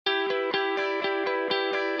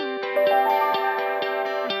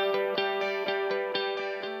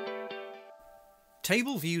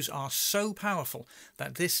Table views are so powerful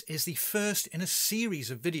that this is the first in a series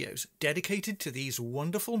of videos dedicated to these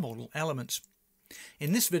wonderful model elements.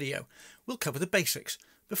 In this video, we'll cover the basics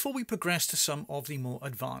before we progress to some of the more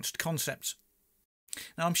advanced concepts.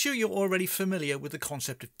 Now, I'm sure you're already familiar with the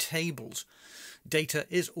concept of tables. Data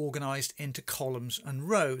is organised into columns and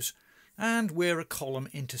rows, and where a column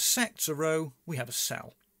intersects a row, we have a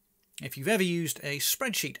cell. If you've ever used a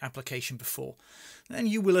spreadsheet application before, then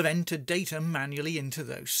you will have entered data manually into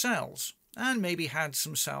those cells, and maybe had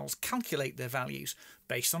some cells calculate their values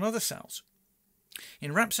based on other cells.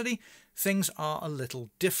 In Rhapsody, things are a little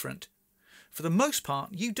different. For the most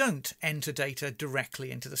part, you don't enter data directly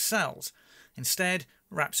into the cells. Instead,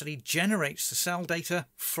 Rhapsody generates the cell data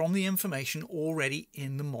from the information already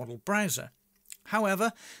in the model browser.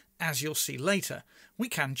 However, as you'll see later, we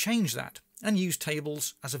can change that and use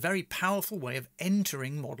tables as a very powerful way of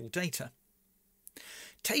entering model data.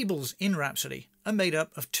 Tables in Rhapsody are made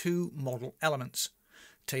up of two model elements: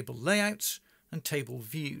 table layouts and table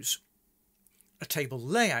views. A table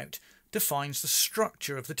layout defines the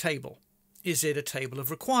structure of the table. Is it a table of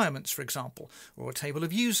requirements, for example, or a table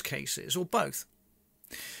of use cases, or both?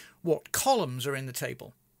 What columns are in the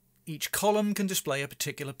table? Each column can display a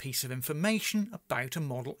particular piece of information about a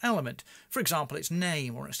model element, for example, its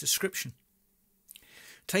name or its description.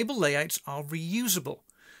 Table layouts are reusable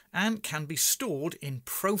and can be stored in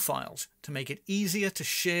profiles to make it easier to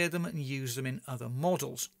share them and use them in other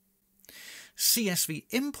models. CSV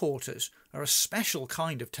importers are a special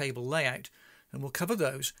kind of table layout, and we'll cover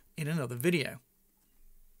those in another video.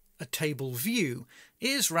 A table view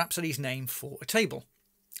is Rhapsody's name for a table.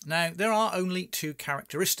 Now, there are only two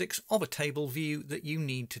characteristics of a table view that you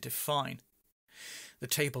need to define. The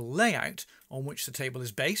table layout on which the table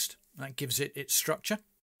is based, that gives it its structure,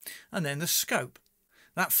 and then the scope.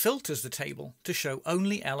 That filters the table to show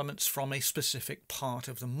only elements from a specific part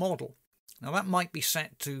of the model. Now, that might be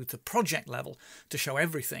set to the project level to show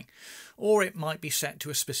everything, or it might be set to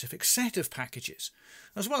a specific set of packages,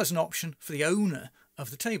 as well as an option for the owner of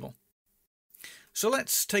the table. So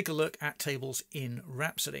let's take a look at tables in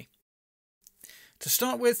Rhapsody. To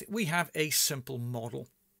start with, we have a simple model.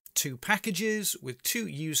 Two packages with two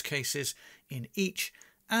use cases in each,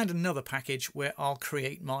 and another package where I'll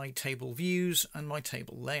create my table views and my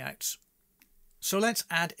table layouts. So let's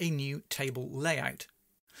add a new table layout.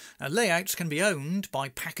 Now, layouts can be owned by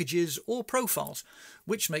packages or profiles,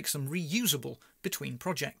 which makes them reusable between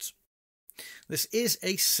projects. This is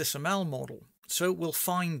a SysML model, so we'll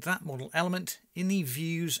find that model element in the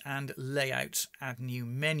Views and Layouts Add New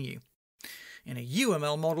menu. In a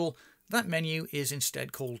UML model, that menu is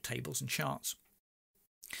instead called Tables and Charts.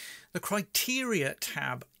 The Criteria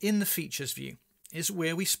tab in the Features view is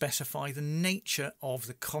where we specify the nature of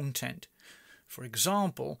the content. For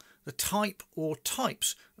example, the type or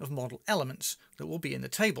types of model elements that will be in the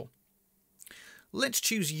table. Let's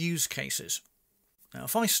choose use cases. Now,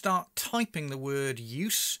 if I start typing the word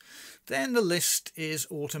use, then the list is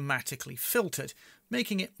automatically filtered,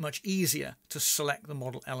 making it much easier to select the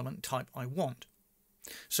model element type I want.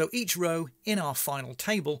 So each row in our final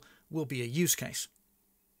table will be a use case.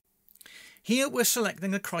 Here we're selecting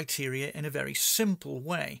the criteria in a very simple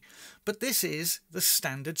way, but this is the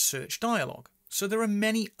standard search dialog. So there are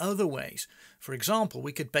many other ways. For example,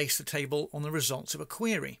 we could base the table on the results of a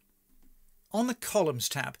query. On the Columns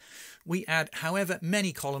tab, we add however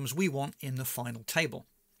many columns we want in the final table.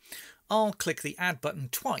 I'll click the Add button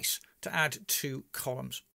twice to add 2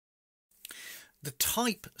 columns. The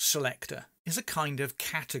Type selector is a kind of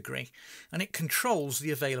category, and it controls the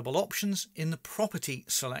available options in the Property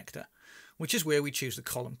selector, which is where we choose the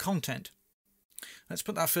column content. Let's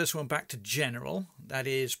put that first one back to General, that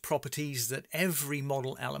is, properties that every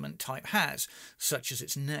model element type has, such as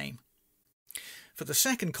its name. For the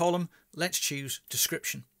second column, let's choose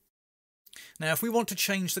Description. Now, if we want to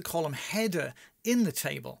change the column header in the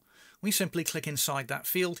table, we simply click inside that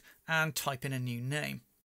field and type in a new name.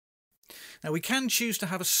 Now, we can choose to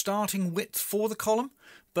have a starting width for the column,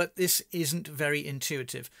 but this isn't very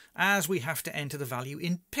intuitive, as we have to enter the value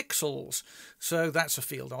in pixels, so that's a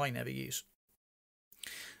field I never use.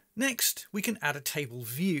 Next, we can add a table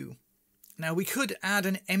view. Now, we could add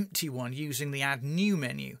an empty one using the Add New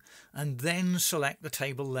menu, and then select the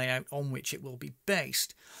table layout on which it will be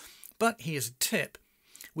based. But here's a tip.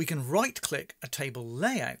 We can right-click a table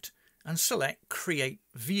layout and select Create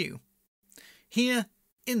View. Here,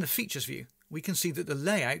 in the Features view, we can see that the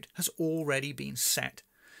layout has already been set.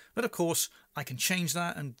 But of course, I can change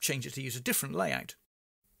that and change it to use a different layout.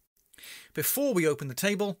 Before we open the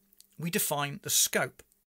table, we define the scope.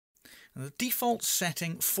 And the default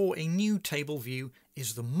setting for a new table view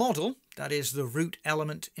is the model, that is the root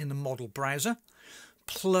element in the model browser,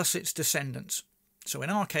 plus its descendants. So in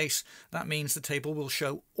our case, that means the table will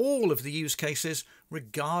show all of the use cases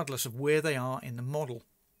regardless of where they are in the model.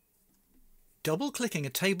 Double-clicking a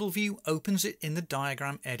table view opens it in the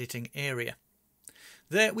diagram editing area.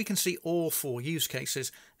 There we can see all 4 use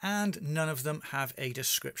cases, and none of them have a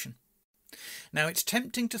description. Now it's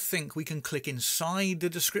tempting to think we can click inside the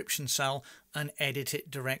description cell and edit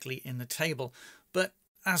it directly in the table, but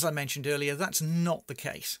as I mentioned earlier, that's not the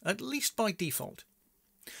case, at least by default.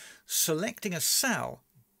 Selecting a cell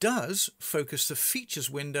does focus the features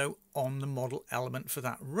window on the model element for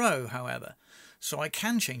that row, however, so I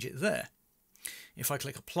can change it there. If I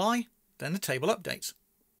click apply, then the table updates.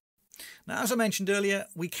 Now, as I mentioned earlier,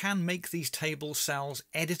 we can make these table cells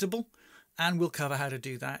editable, and we'll cover how to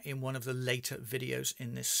do that in one of the later videos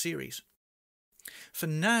in this series. For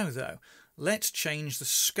now though, let's change the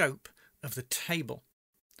scope of the table.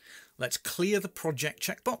 Let's clear the project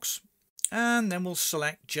checkbox, and then we'll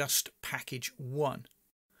select just package 1.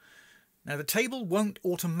 Now the table won't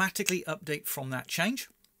automatically update from that change,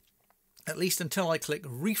 at least until I click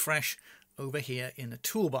refresh over here in the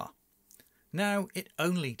toolbar. Now it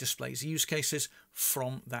only displays use cases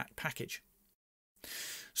from that package.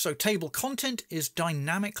 So table content is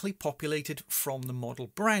dynamically populated from the model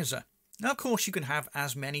browser. Now of course you can have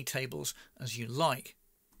as many tables as you like.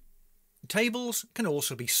 Tables can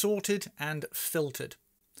also be sorted and filtered.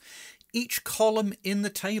 Each column in the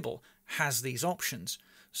table has these options,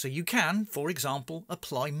 so you can, for example,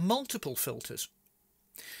 apply multiple filters.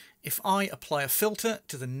 If I apply a filter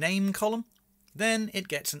to the name column, then it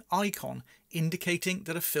gets an icon indicating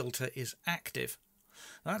that a filter is active.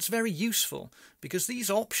 That's very useful because these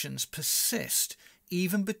options persist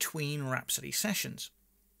even between Rhapsody sessions.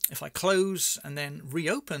 If I close and then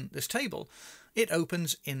reopen this table, it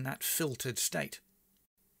opens in that filtered state.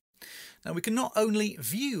 Now we can not only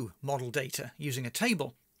view model data using a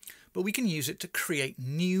table, but we can use it to create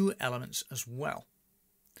new elements as well.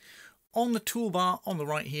 On the toolbar on the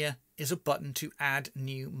right here is a button to add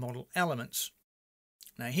new model elements.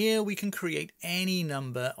 Now here we can create any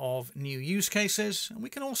number of new use cases, and we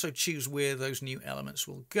can also choose where those new elements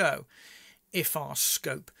will go if our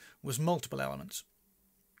scope was multiple elements.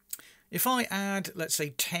 If I add, let's say,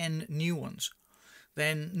 10 new ones,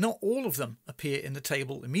 then not all of them appear in the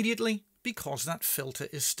table immediately because that filter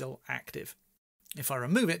is still active. If I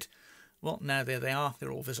remove it, well, now there they are,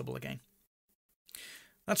 they're all visible again.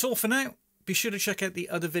 That's all for now. Be sure to check out the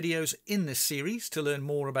other videos in this series to learn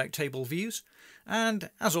more about table views, and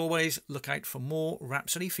as always, look out for more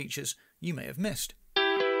Rhapsody features you may have missed.